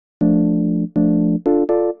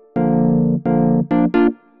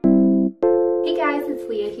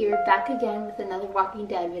Leah here, back again with another Walking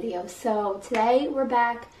Dead video. So today we're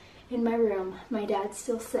back in my room. My dad's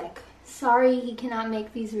still sick. Sorry he cannot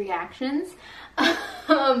make these reactions,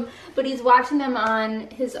 but he's watching them on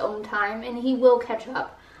his own time and he will catch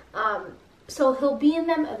up. So he'll be in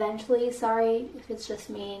them eventually. Sorry if it's just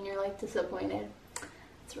me and you're like disappointed.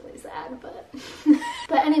 It's really sad, but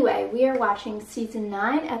but anyway, we are watching season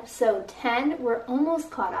 9, episode 10. We're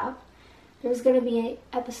almost caught up. There's going to be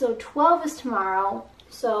episode 12 is tomorrow,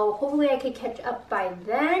 so hopefully I could catch up by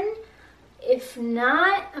then. If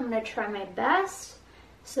not, I'm going to try my best.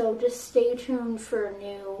 So just stay tuned for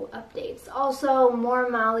new updates. Also, more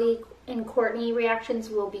Molly and Courtney reactions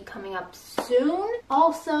will be coming up soon.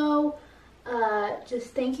 Also,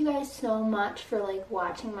 just thank you guys so much for like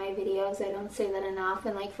watching my videos. I don't say that enough,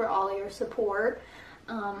 and like for all your support.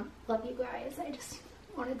 Love you guys. I just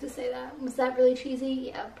wanted to say that. Was that really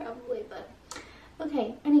cheesy? Yeah, probably, but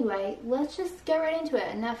okay. Anyway, let's just get right into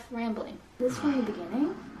it. Enough rambling. This from the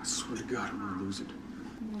beginning. I swear to God, I'm gonna lose it.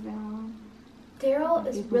 Daryl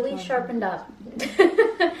is really sharpened up.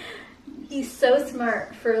 He's so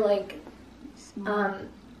smart for like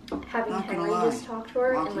having Henry just talk to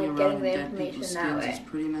her and like getting the information that way. It's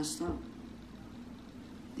pretty messed up.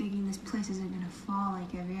 Thinking this place isn't gonna fall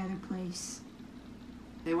like every other place.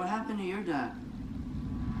 Hey, what happened to your dad?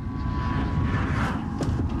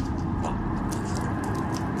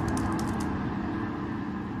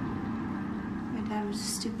 My dad was a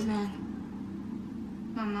stupid man.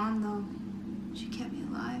 My mom, though, she kept me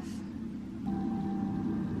alive.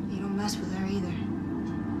 You don't mess with her either.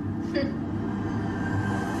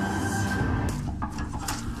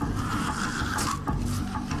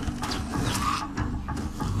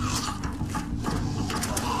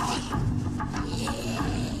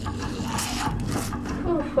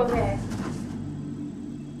 Oof, okay.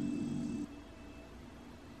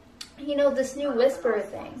 You know, this new Whisperer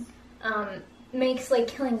thing makes like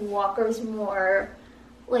killing walkers more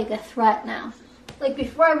like a threat now. Like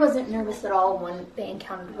before I wasn't nervous at all when they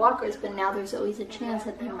encountered walkers, but now there's always a chance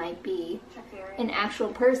that they might be an actual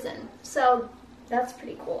person. So that's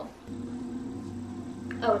pretty cool.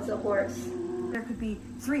 Oh, it's a horse. There could be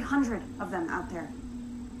 300 of them out there.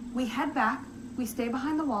 We head back, we stay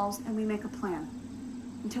behind the walls, and we make a plan.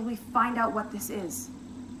 Until we find out what this is.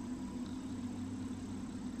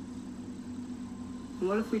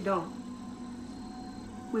 What if we don't?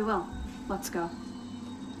 We will. Let's go.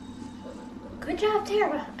 Good job,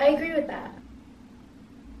 Tara. I agree with that.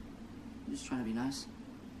 I'm just trying to be nice.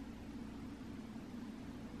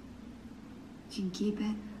 You can keep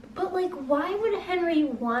it. But like, why would Henry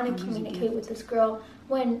want to communicate with this girl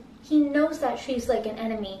when he knows that she's like an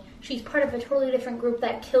enemy? She's part of a totally different group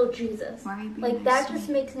that killed Jesus. Why are you being Like, nice that to just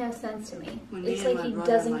me? makes no sense to me. When It's me and like my he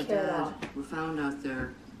brother doesn't and my care at dad all. were found out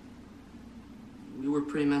there, we were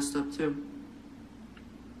pretty messed up too.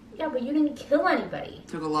 Yeah, but you didn't kill anybody. It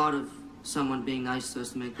took a lot of someone being nice to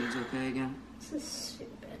us to make things okay again. This is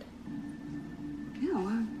stupid. Yeah,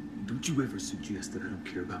 well, Don't you ever suggest that I don't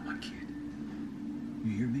care about my kid.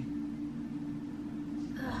 You hear me?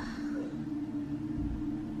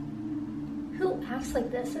 Who acts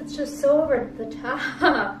like this? It's just so over the top.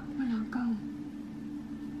 we're not going.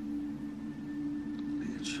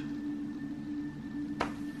 Bitch.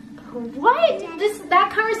 What?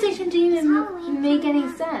 That conversation didn't even make any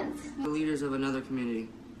sense. The leaders of another community.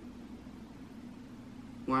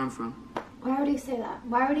 Where I'm from. Why would he say that?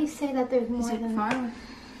 Why would he say that there's Is more it than... far?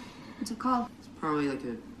 What's it called? It's probably like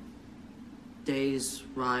a day's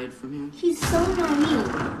ride from here. He's so naive.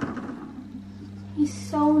 He's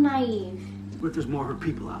so naive. What if there's more of her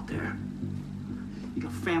people out there? You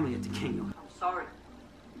got family at the kingdom. I'm sorry.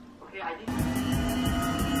 Okay, I didn't.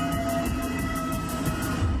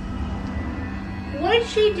 What did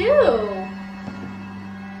she do?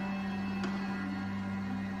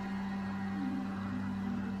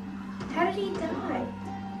 How did he die?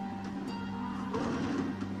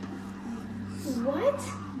 What?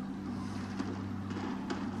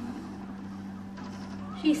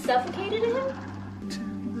 She suffocated him?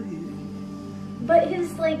 But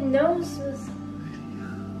his like nose was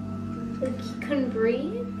like he couldn't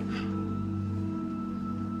breathe?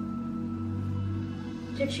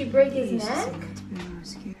 Did she break his neck?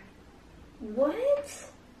 What?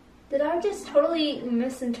 Did I just totally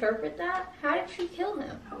misinterpret that? How did she kill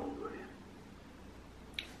him? How old were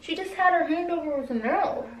you? She just had her hand over his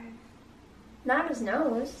mouth. Not his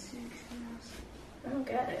nose. I don't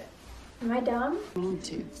get it. Am I dumb? We need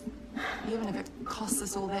to. Even if it costs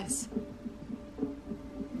us all this.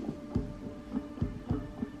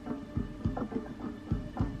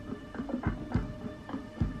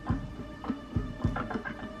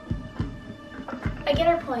 I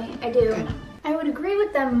get her point. I do. Okay. I would agree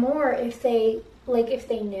with them more if they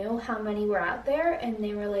knew how many were out there and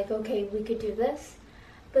they were like, okay, we could do this.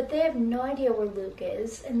 But they have no idea where Luke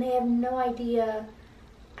is, and they have no idea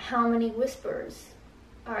how many Whisperers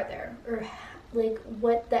are there, or like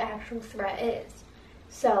what the actual threat is.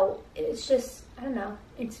 So it's just, I don't know,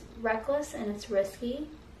 it's reckless and it's risky.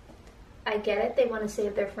 I get it, they want to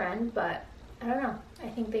save their friend, but I don't know, I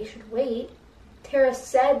think they should wait. Tara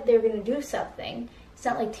said they were going to do something. It's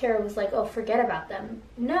not like Tara was like, oh, forget about them.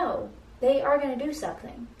 No, they are going to do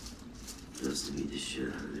something. Just to beat the shit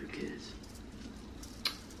out of their kids.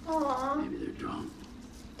 Aww, Maybe they're drunk.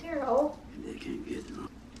 Daryl. Maybe they can't get drunk.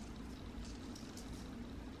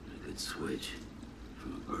 A good switch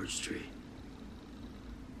from a birch tree.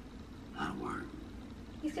 That'll work.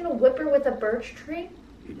 He's going to whip her with a birch tree?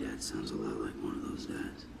 Your dad sounds a lot like one of those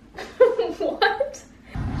dads. What?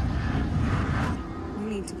 We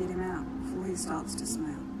need to get him out before he starts to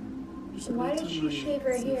smell. Why did she shave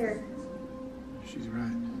her hair? She's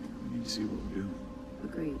right. We need to see what we do.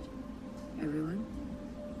 Agreed. Everyone?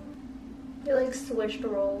 They like switched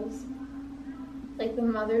roles. Like the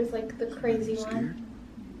mother's like the crazy Scared? one.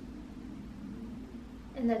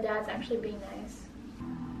 And the dad's actually being nice.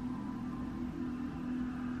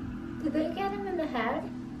 Did they get him in the head?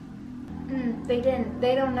 They didn't.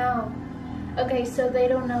 They don't know. Okay, so they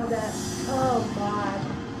don't know that. Oh, God.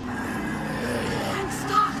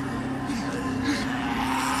 Stop!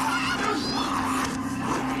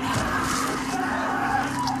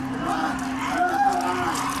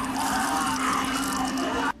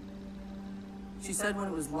 She said when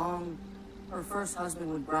it was long, her first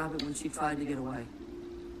husband would grab it when she tried to get away.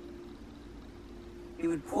 He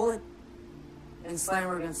would pull it and slam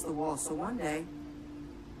her against the wall. So one day,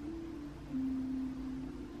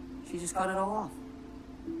 she just cut it all off.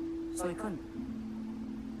 So he couldn't.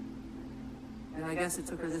 And I guess it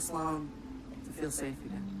took her this long to feel safe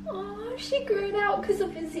again. Oh, she grew it out because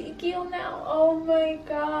of Ezekiel now. Oh, my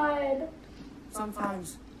God.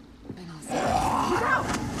 Sometimes,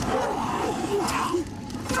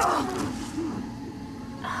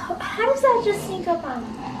 How does that just sneak up on me?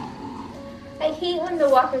 I hate when the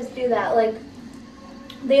walkers do that. Like,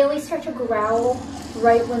 they only start to growl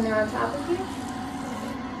right when they're on top of you.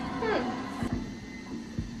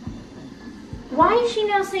 Why is she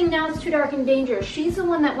now saying now it's too dark and dangerous? She's the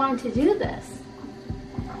one that wanted to do this.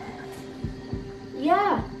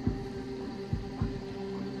 Yeah.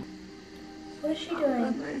 What is she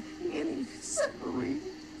doing? Getting separated.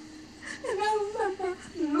 And I remember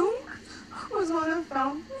Luke was on the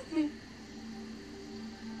phone with me.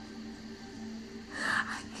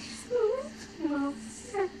 I can't move.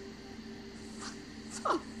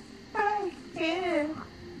 So I can't.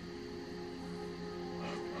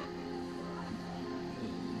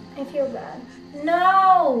 I feel bad.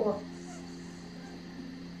 No!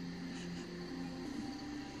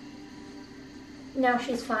 Now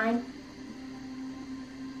she's fine.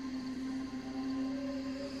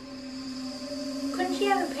 Couldn't she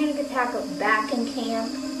have a panic attack back in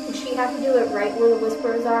camp? Did she have to do it right where the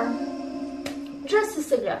Whisperers are? Just a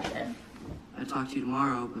suggestion. I'd talk to you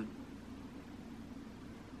tomorrow, but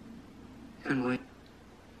couldn't wait.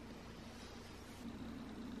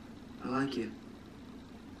 I like you.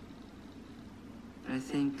 I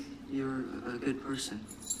think you're a good person.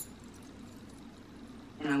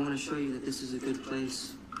 And I want to show you that this is a good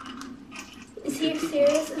place. Is he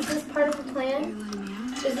serious? Is this part of the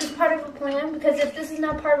plan? Is this part of the plan? Because if this is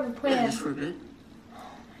not part of the Yeah, plan... just for a bit.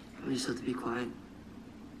 We just have to be quiet.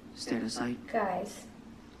 Stay out of sight. Guys.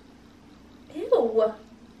 Ew.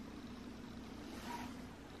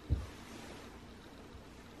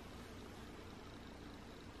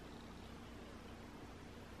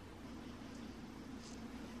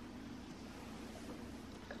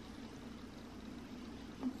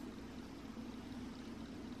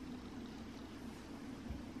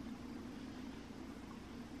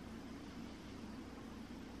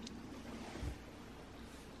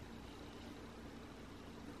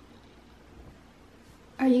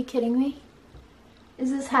 Are you kidding me?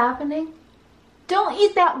 Is this happening? Don't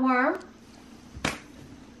eat that worm.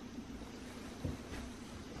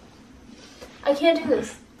 I can't do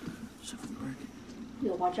this. Watch out for the brick.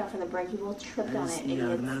 You'll watch out for the break. You will trip I on just it, need a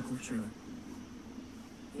idiot. medical trailer.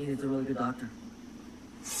 He needs a really good doctor.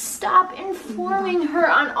 Stop informing her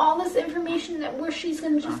on all this information that where she's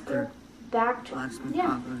gonna just go Doctor. back to. Blacksmith, Yeah.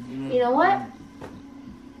 Papa, You know what?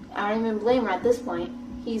 I don't even blame her at this point.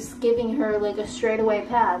 He's giving her like a straightaway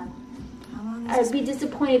path. How long has I'd be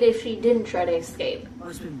disappointed if she didn't try to escape. Well,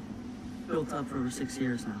 it's been built up for over 6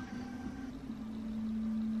 years now.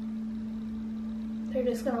 They're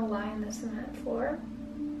just gonna lie on the cement floor.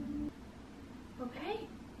 Okay.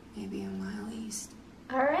 Maybe a mile east.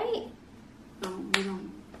 Alright. No,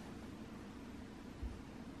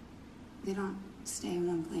 they don't stay in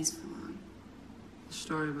one place for long. The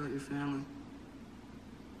story about your family.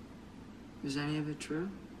 Is any of it true?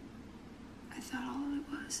 I thought all of it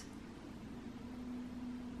was.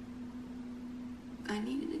 I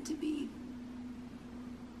needed it to be.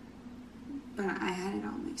 But I had it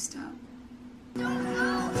all mixed up.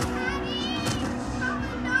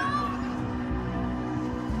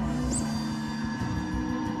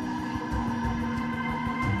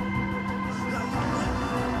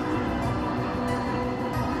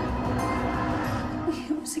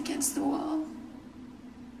 It was against the wall.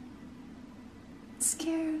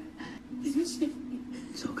 Scared.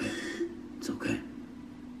 It's okay. It's okay.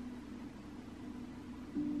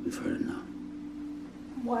 We've heard enough.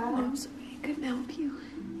 Wow. I'm sorry I couldn't help you.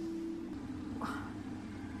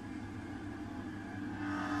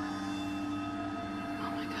 Oh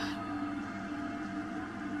my God.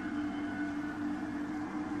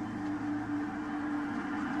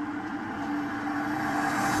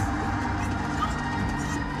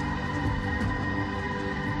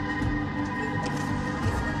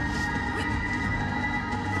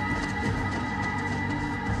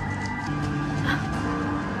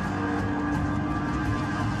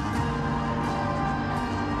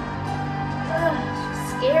 She's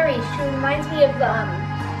scary. She reminds me of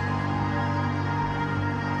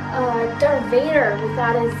Darth Vader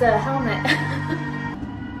without his helmet.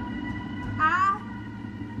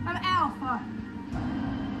 I'm Alpha.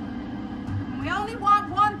 We only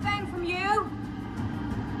want one thing from you.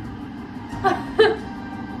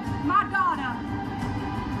 My daughter.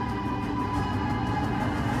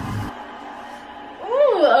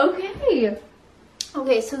 Ooh, okay.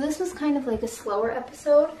 Okay, so this was kind of like a slower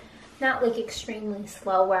episode. Not like extremely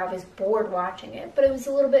slow where I was bored watching it, but it was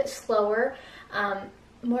a little bit slower.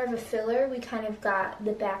 More of a filler. We kind of got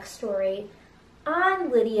the backstory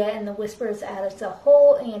on Lydia and the Whispers as a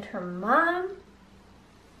whole and her mom.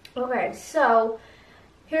 Okay, so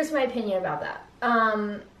here's my opinion about that.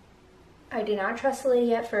 I did not trust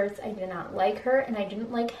Lydia at first. I did not like her, and I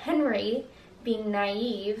didn't like Henry being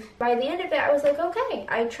naive. By the end of it, I was like, okay,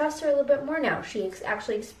 I trust her a little bit more now. She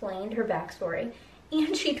actually explained her backstory,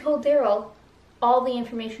 and she told Daryl all the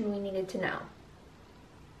information we needed to know.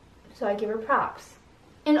 So I give her props.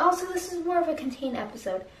 And also, this is more of a contained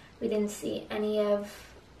episode. We didn't see any of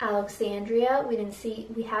Alexandria. We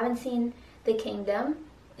haven't seen the kingdom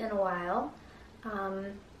in a while.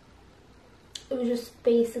 It was just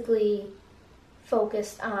basically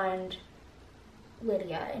focused on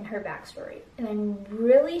Lydia and her backstory. And I'm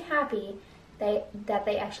really happy that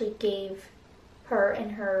they actually gave her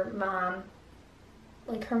and her mom,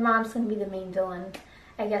 like her mom's gonna be the main villain,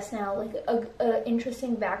 I guess now, like a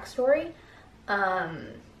interesting backstory.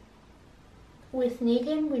 With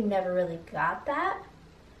Negan, we never really got that.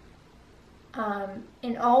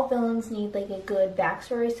 And all villains need like a good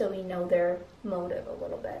backstory so we know their motive a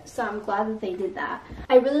little bit. So I'm glad that they did that.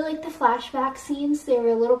 I really like the flashback scenes. They were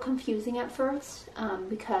a little confusing at first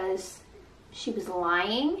because she was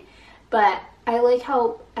lying, but I like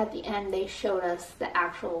how at the end they showed us the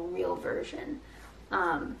actual real version.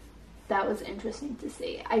 That was interesting to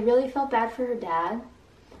see. I really felt bad for her dad.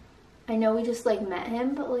 I know we just like met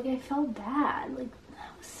him, but like I felt bad. Like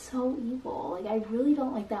that was so evil. Like I really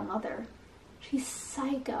don't like that mother. She's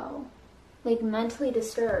psycho, like mentally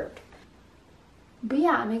disturbed. But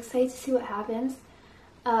yeah, I'm excited to see what happens.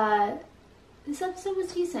 This episode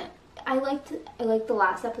was decent. I liked the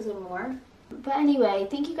last episode more. But anyway,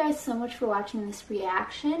 thank you guys so much for watching this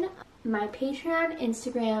reaction. My Patreon,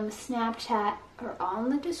 Instagram, Snapchat are all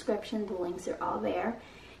in the description. The links are all there.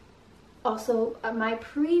 Also, my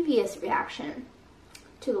previous reaction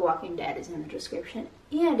to The Walking Dead is in the description.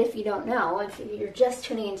 And if you don't know, if you're just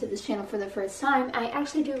tuning into this channel for the first time, I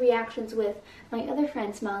actually do reactions with my other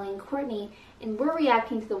friends, Molly and Courtney, and we're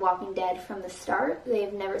reacting to The Walking Dead from the start.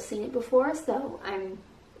 They've never seen it before, so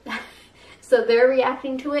so they're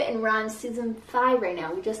reacting to it, and we're on season 5 right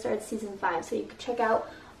now. We just started season 5, so you can check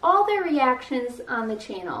out all their reactions on the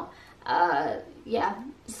channel. Yeah,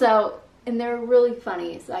 so, and they're really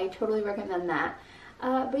funny, so I totally recommend that.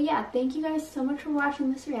 But yeah, thank you guys so much for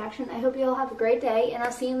watching this reaction. I hope you all have a great day, and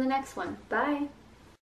I'll see you in the next one. Bye!